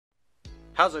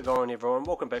How's it going, everyone?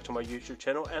 Welcome back to my YouTube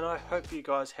channel, and I hope you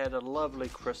guys had a lovely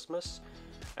Christmas,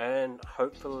 and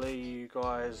hopefully you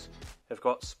guys have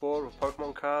got spoiled with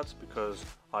Pokemon cards, because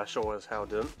I sure as hell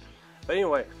didn't. But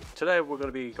anyway, today we're going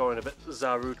to be going a bit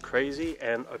Zarude crazy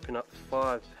and open up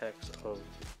 5 packs of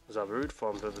Zarude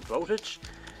from Vivid Voltage.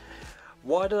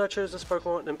 Why did I choose this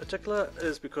Pokemon in particular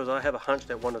is because I have a hunch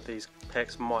that one of these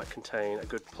packs might contain a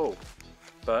good pull.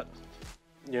 But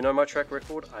you know my track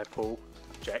record, I pull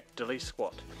Jack Dilly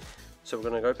Squat. So we're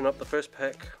going to open up the first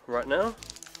pack right now,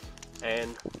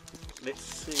 and let's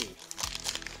see.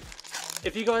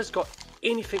 If you guys got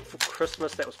anything for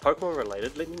Christmas that was Pokemon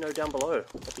related, let me know down below.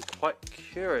 I'll be quite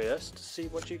curious to see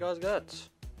what you guys got.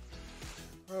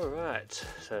 Alright,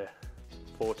 so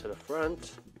 4 to the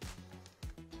front.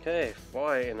 Okay,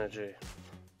 Fire Energy.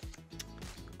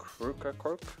 Croak,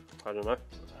 I don't know.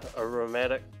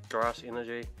 Aromatic Grass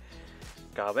Energy.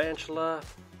 Garvantula.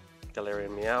 Galarian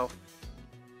Meowth,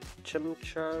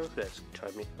 Chimcho, that's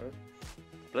Chimiko,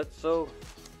 Blitzel,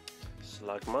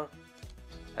 Slugma,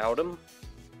 Aldum,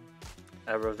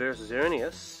 our reverse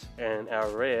Xerneas, and our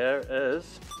rare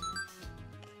is,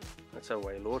 that's a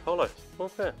Wailord Holo.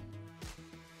 Okay.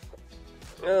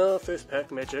 First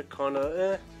pack magic,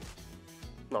 kinda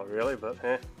not really, but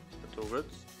it's all good.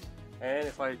 And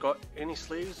if I got any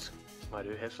sleeves, I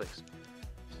do have sleeves.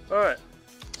 Alright,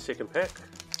 second pack.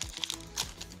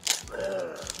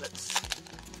 Let's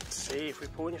see if we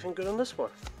pull anything good on this one.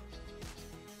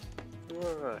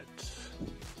 Alright.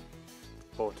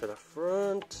 4 to the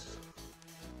front.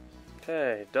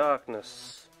 Okay,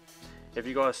 Darkness. If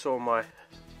you guys saw my,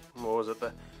 what was it,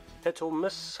 the Hit or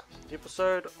Miss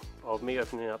episode of me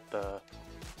opening up the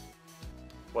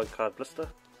 1 card blister,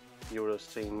 you would have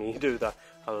seen me do the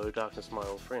Hello Darkness my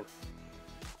old friend.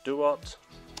 Duot,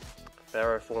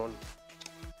 Barrowthorn,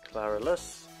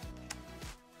 Clarilis,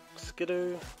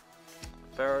 Skidoo,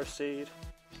 Pharaoh Seed,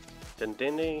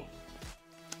 Dendini,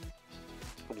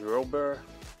 Drillbur,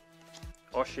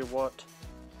 Oshawott,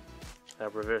 our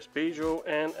reverse Beedrill,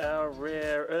 and our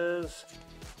rare is,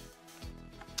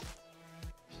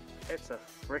 it's a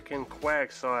freaking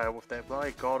Quagsire with that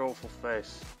bloody god awful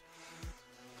face.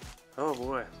 Oh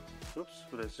boy, oops,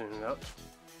 let's zoom out.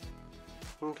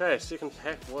 Okay, second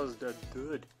pack was the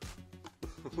good.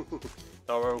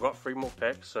 Oh, we've got 3 more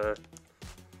packs, so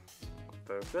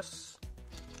focus.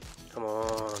 Come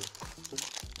on.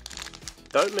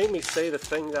 Don't make me say the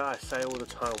thing that I say all the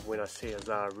time when I see a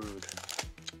Zarude.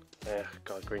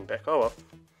 Got a green back. Oh well.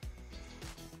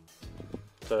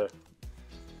 So,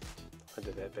 I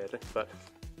did that badly, but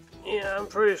yeah, I'm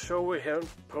pretty sure we haven't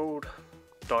pulled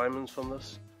diamonds from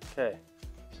this. Okay.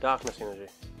 Darkness Energy.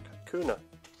 Kakuna.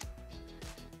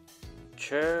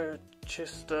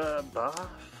 Chester Bath.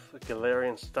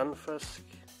 Galarian Stunfisk.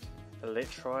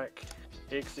 Electrike.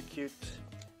 Execute,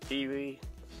 Eevee,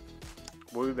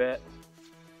 Woobat,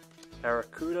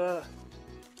 Arrokuda,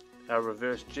 our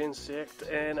reverse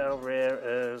Genesect, and our rare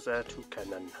is a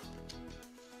Toucanon.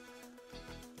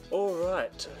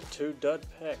 Alright, 2 dud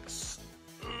packs.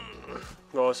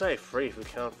 Well, I say 3 if we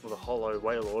count for the Holo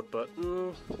Wailord, but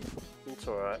it's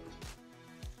alright.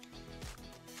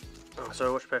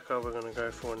 So which pack are we going to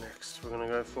go for next? We're going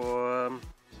to go for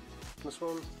this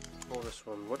one or this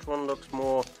one? Which one looks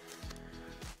more...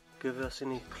 give us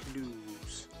any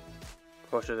clues?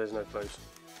 Oh, sure, there's no clues.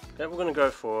 Okay, we're going to go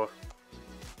for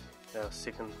our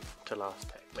second to last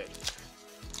pack, maybe.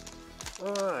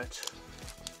 Alright.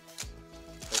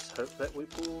 Let's hope that we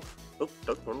pull... Oh,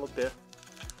 don't want to look there.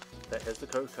 That has the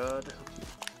code card.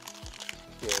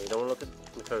 Yeah, you don't want to look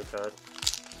at the code card.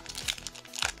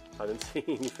 I didn't see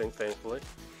anything, thankfully.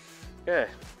 Yeah.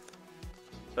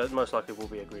 But most likely will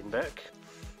be a greenback.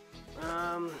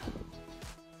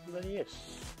 But yes.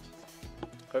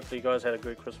 Hopefully you guys had a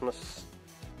good Christmas,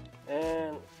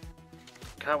 and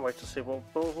can't wait to see what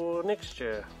we'll pull for next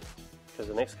year, because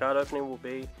the next card opening will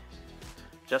be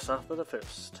just after the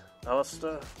first.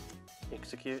 Alistair,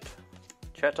 Execute,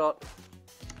 Chatot,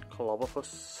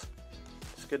 Clobbopus,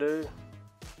 Skidoo,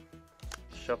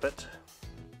 Shuppet,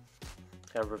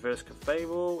 our reverse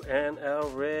Cafable, and our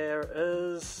rare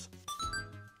is...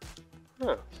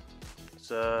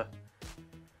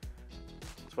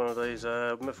 It's one of these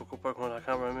mythical Pokemon, I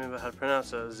can't remember how to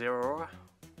pronounce it, Zerora.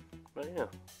 But yeah,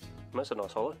 that's a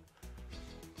nice holo.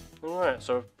 Alright,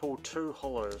 so we've pulled 2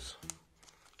 holos.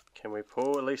 Can we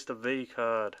pull at least a V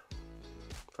card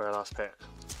for our last pack?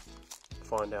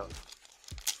 Find out.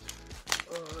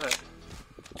 Alright.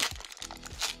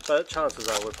 So chances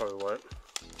are we probably won't.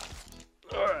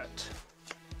 Alright.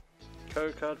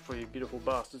 Code card for you beautiful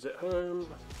bastards at home.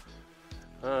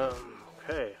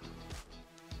 Okay.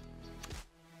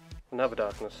 Another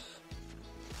Darkness.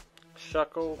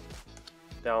 Shuckle,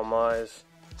 Dalmise,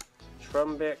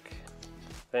 Trumbeck,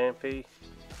 Vampy,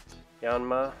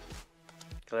 Yanma,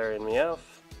 Galarian Meowth,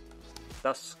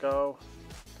 Duskull,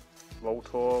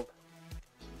 Voltorb.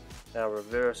 Our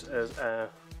reverse is a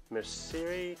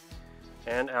Merceri,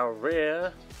 and our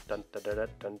rare, dun dun dun dun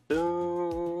dun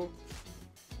dun,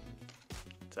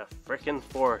 it's a frickin'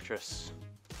 Fortress.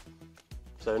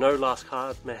 So no last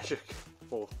card magic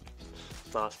or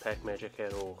last pack magic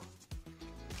at all.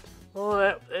 Well,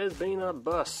 that has been a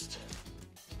bust,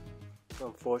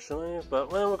 unfortunately.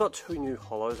 But well, we've got 2 new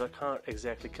holos. I can't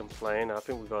exactly complain. I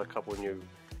think we've got a couple of new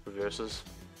reverses.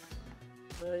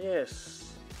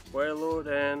 Yes, Wailord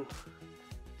and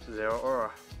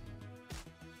Zarude.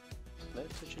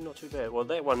 That's actually not too bad. Well,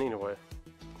 that one anyway.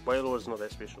 Wailord is not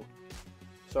that special.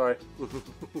 Sorry.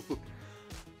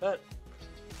 But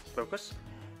focus.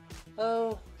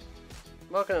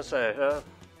 What can I say?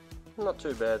 Not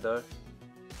too bad though.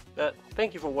 But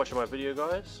thank you for watching my video,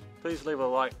 guys. Please leave a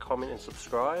like, comment and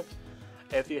subscribe.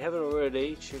 If you haven't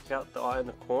already, check out the eye in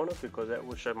the corner, because that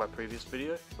will show my previous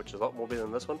video, which is a lot more better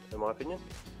than this one in my opinion.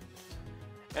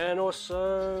 And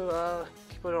also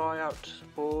keep an eye out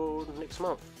for next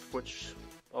month, which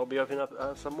I'll be opening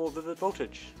up some more Vivid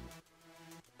Voltage.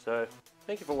 So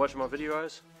thank you for watching my video,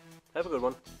 guys. Have a good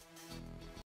one.